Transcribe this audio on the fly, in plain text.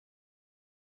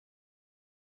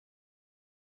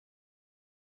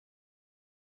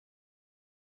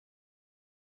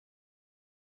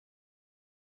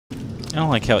I don't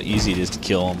like how easy it is to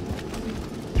kill him.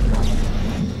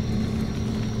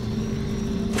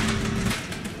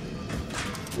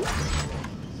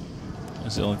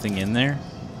 Is the only thing in there?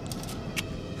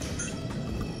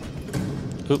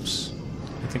 Oops.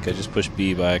 I think I just pushed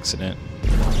B by accident.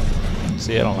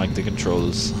 See, I don't like the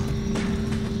controls.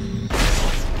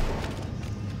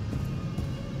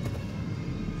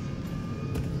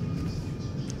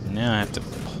 Now I have to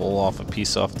pull off a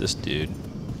piece off this dude.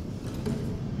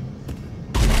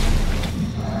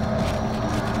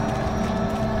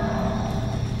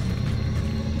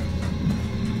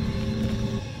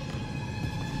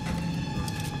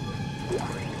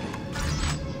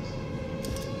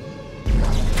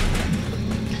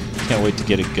 Can't wait to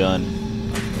get a gun.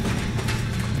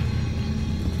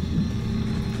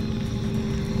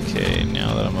 Okay,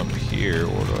 now that I'm up here,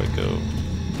 where do I go?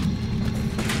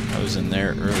 I was in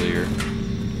there earlier.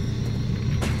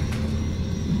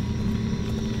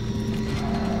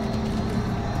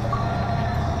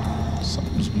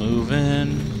 Something's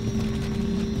moving.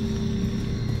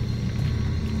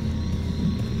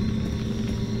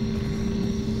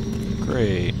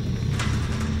 Great.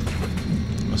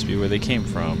 Must be where they came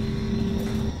from.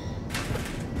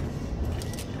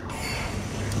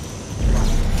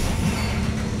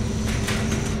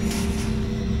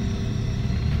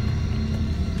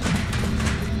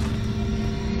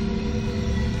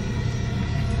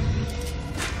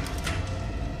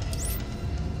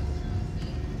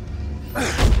 I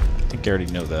think I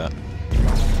already know that.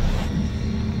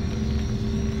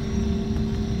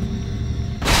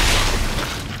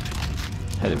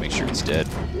 Had to make sure it's dead.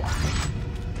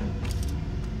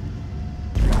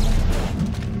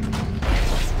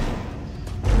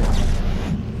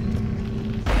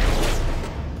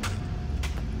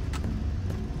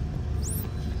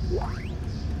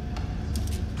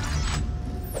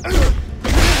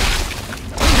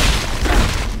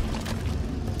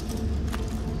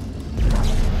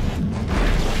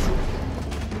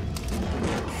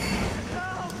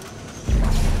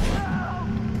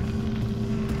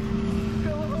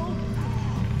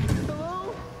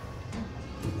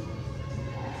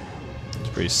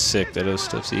 Pretty sick that those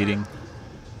stuff's eating.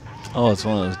 Oh, it's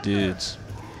one of those dudes.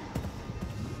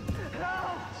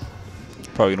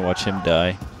 Probably gonna watch him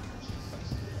die.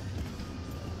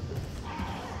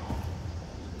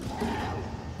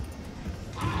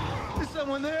 Is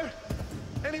someone there?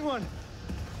 Anyone?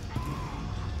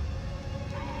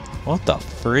 What the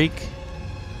freak?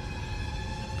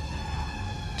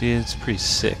 Dude, it's pretty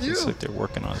sick. It's like they're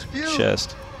working on his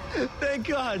chest. Thank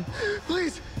God.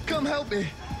 Please, come help me.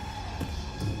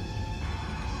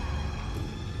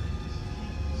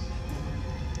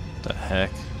 The heck?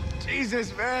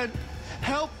 Jesus, man.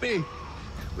 Help me.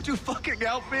 Would you fucking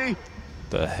help me?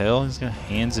 The hell? He's got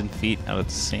hands and feet out of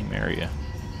the same area.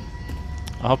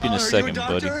 I'll help you in a second,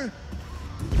 buddy.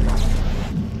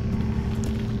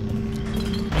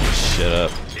 Shut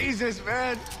up. Jesus,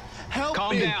 man. Help me.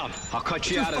 Calm down. I'll cut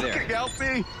you out of there. Help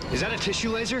me. Is that a tissue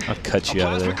laser? I'll cut you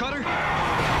out of there. A plasma cutter?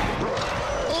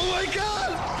 Oh my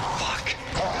God. Fuck.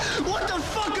 What the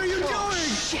fuck are you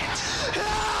doing? Shit.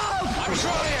 Help! I'm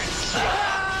trying.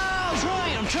 Help!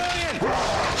 I'm trying.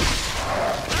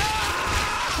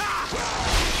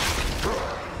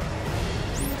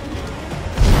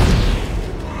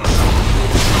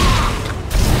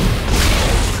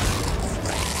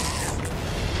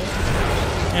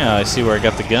 Yeah, I see where I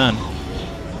got the gun.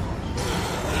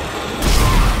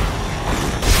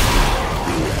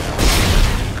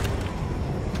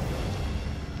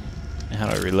 How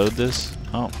do I reload this?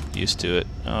 Oh, used to it.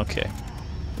 Okay.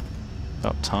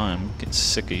 About time. I'm getting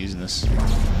sick of using this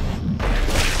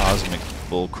cosmic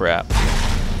bull crap.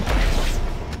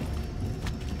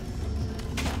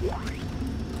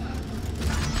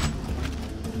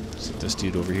 See what this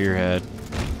dude over here had.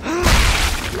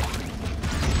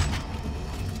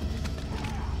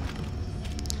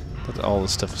 But all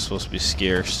this stuff is supposed to be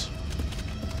scarce.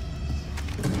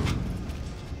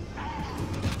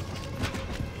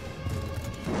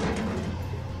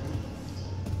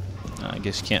 I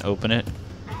guess you can't open it.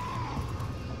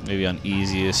 Maybe on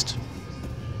easiest.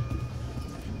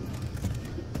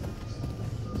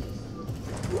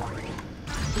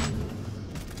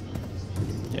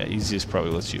 Yeah, easiest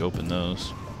probably lets you open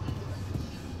those.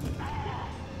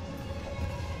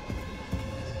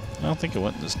 I don't think it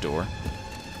went in this door.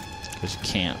 Because you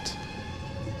can't.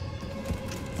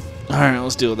 Alright,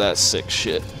 let's deal with that sick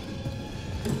shit.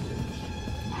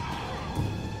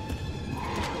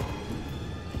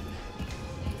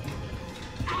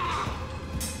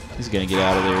 He's gonna get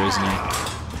out of there, isn't he?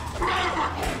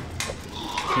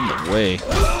 In the way.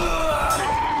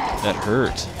 That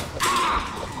hurt.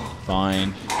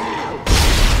 Fine.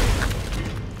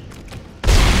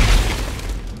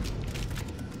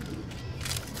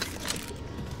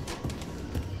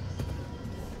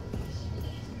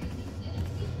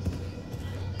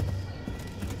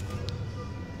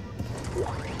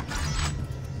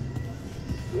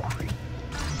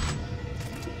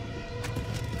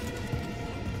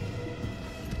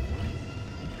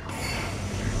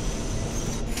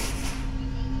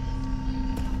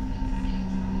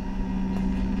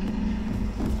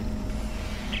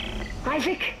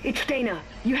 Isaac, it's Dana.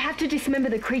 You have to dismember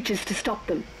the creatures to stop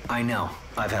them. I know.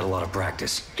 I've had a lot of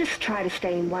practice. Just try to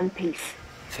stay in one piece.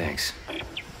 Thanks.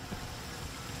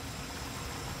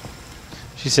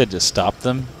 She said to stop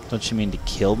them? Don't you mean to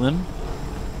kill them?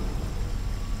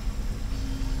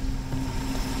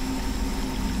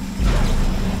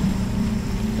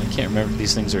 I can't remember if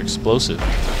these things are explosive.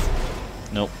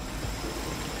 Nope.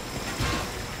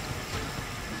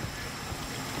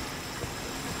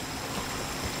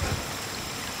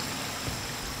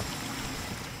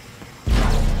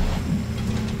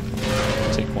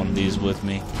 Take one of these with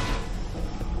me.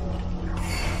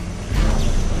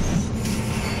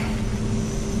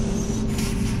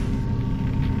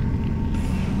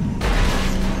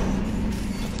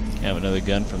 Have another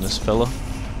gun from this fella.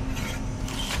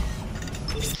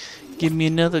 Give me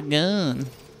another gun.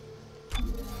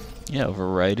 Yeah,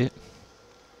 override it.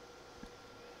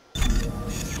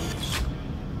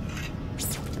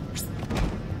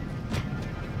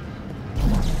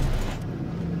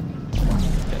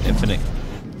 Got infinite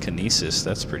kinesis,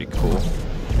 that's pretty cool.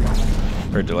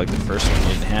 Compared to like the first one, you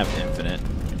didn't have infinite.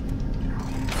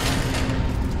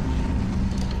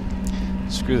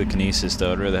 Screw the kinesis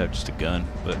though, I'd rather have just a gun.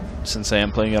 But since I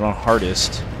am playing it on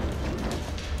hardest,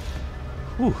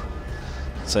 whew,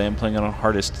 since I am playing it on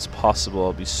hardest, it's possible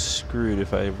I'll be screwed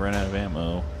if I run out of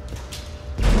ammo.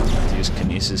 I have to use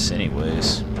kinesis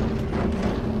anyways.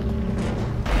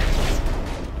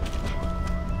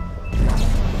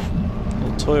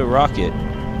 Little toy rocket.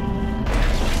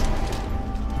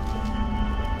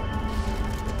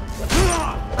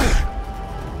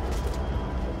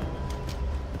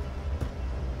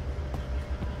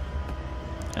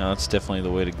 Now that's definitely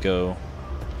the way to go.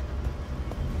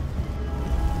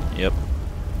 Yep.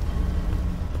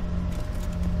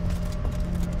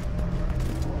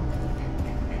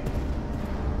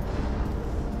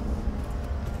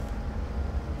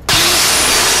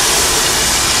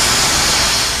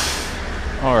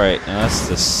 Alright, now that's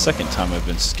the second time I've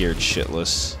been scared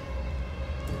shitless.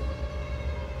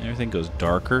 Everything goes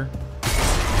darker.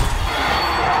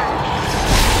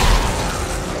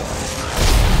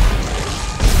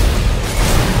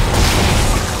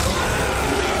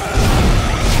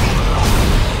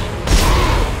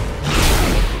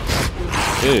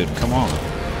 Dude, come on.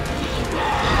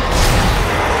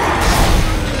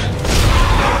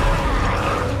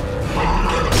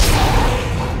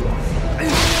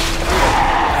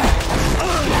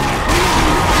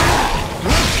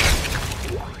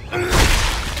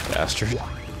 Bastard.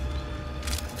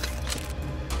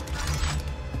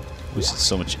 Wasted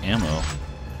so much ammo.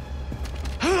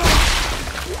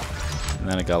 And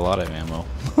then I got a lot of ammo.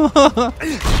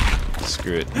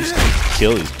 Screw it. I'm just gonna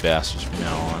kill these bastards from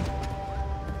now on.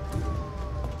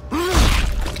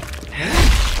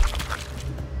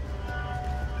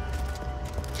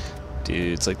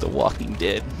 Dude, it's like The Walking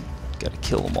Dead. Gotta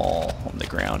kill them all on the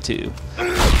ground, too.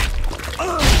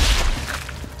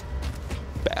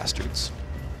 Bastards.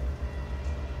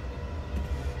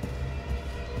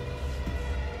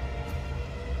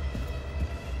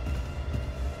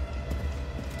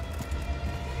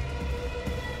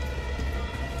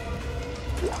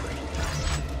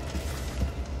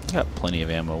 Got plenty of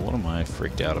ammo. What am I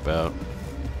freaked out about?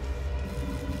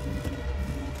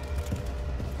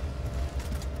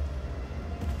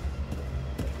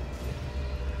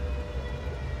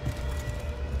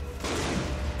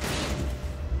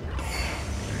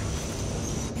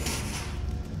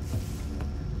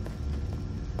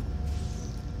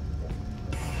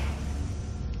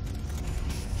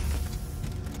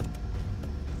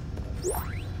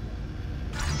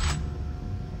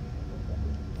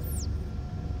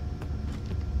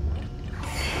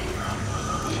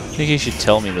 I think you should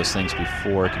tell me those things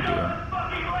before I can do them.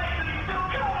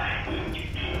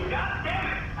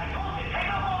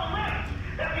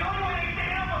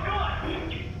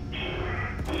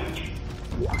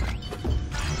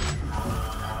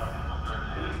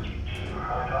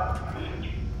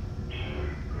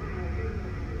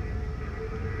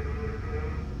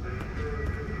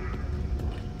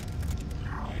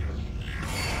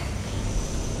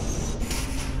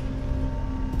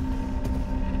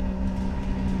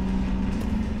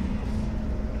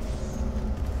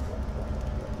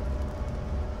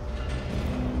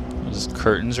 There's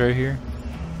curtains right here.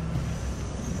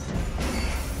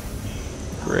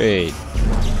 Great.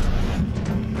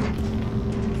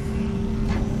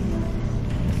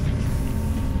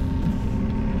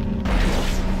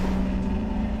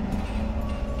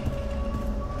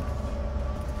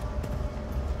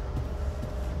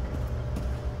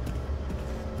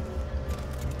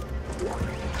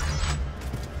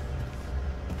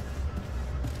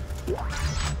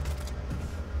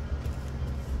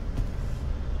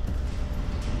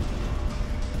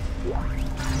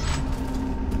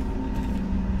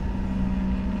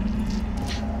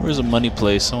 Where's a money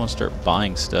place? Someone start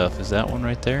buying stuff. Is that one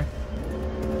right there?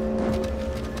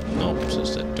 Nope, it's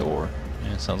just a door.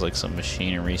 Yeah, it sounds like some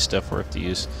machinery stuff where I have to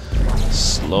use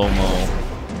slow-mo.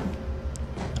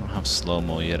 I don't have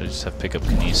slow-mo yet, I just have pickup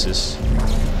kinesis.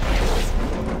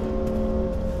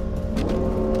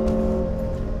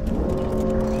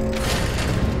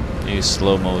 Maybe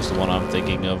slow-mo is the one I'm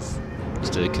thinking of.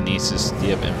 Instead of kinesis,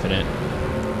 you have infinite.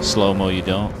 Slow-mo you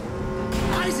don't.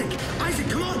 Isaac,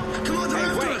 come on, they're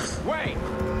after us. Wait!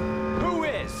 Who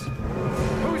is?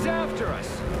 Who's after us?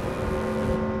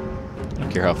 I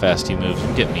don't care how fast he moves,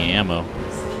 he'll get me ammo.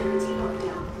 Security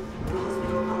lockdown. The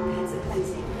hospital comprehensive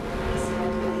cleansing.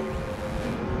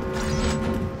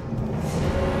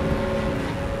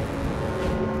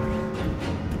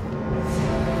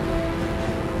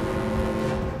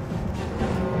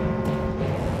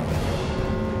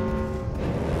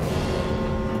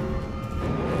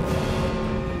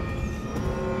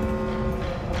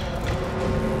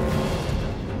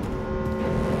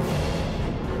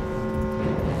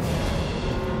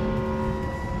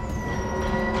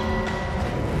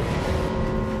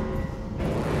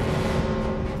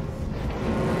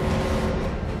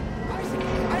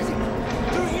 Isaac,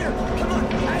 through here. Come on,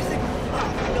 Isaac.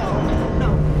 No,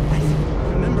 Isaac,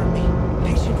 remember me.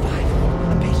 Patient 5.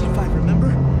 I'm patient 5, remember?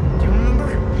 Do you remember?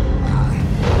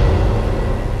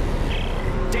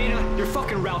 Dana, your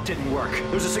fucking route didn't work.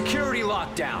 There's a security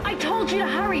lockdown. I told you to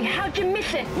hurry. How'd you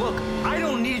miss it? Look, I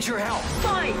don't need your help.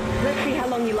 Fine. Let's see how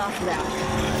long you last without.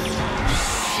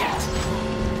 Shit.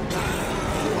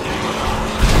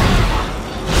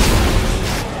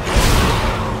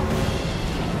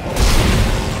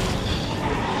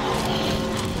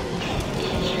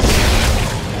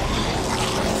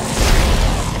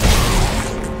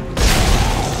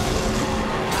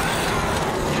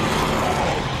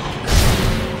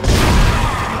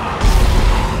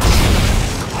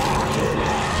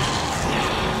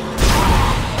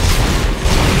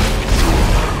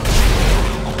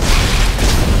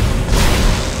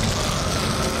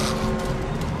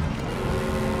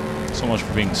 So much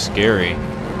for being scary.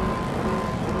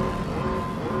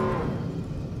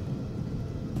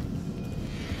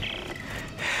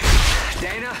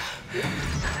 Dana!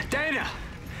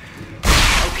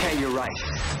 Okay, you're right.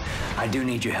 I do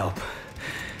need your help.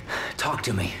 Talk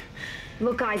to me.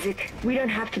 Look, Isaac, we don't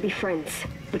have to be friends.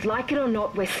 But like it or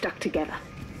not, we're stuck together.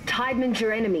 Tideman's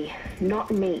your enemy,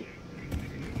 not me.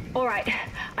 All right,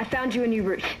 I found you a new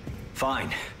route.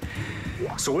 Fine.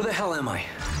 So where the hell am I?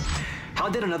 How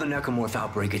did another necromorph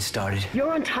outbreak get started?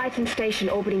 You're on Titan Station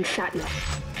orbiting Saturn.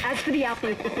 As for the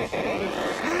outbreak...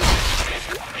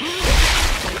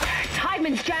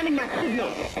 Tideman's jamming my signal.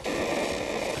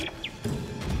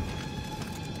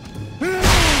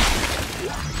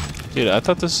 Dude, I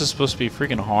thought this was supposed to be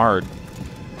freaking hard.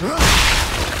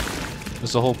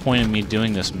 That's the whole point of me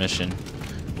doing this mission,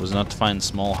 was not to find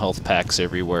small health packs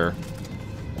everywhere.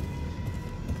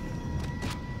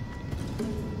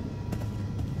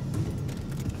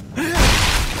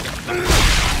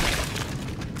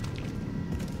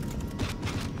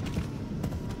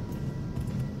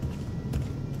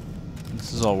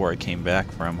 This is all where I came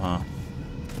back from, huh?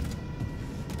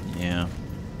 Yeah.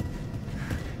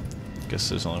 Guess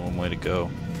there's only one way to go.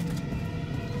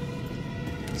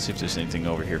 Let's see if there's anything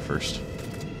over here first.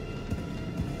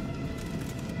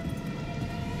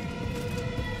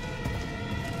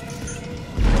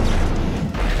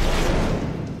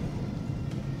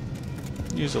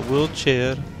 Use a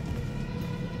wheelchair.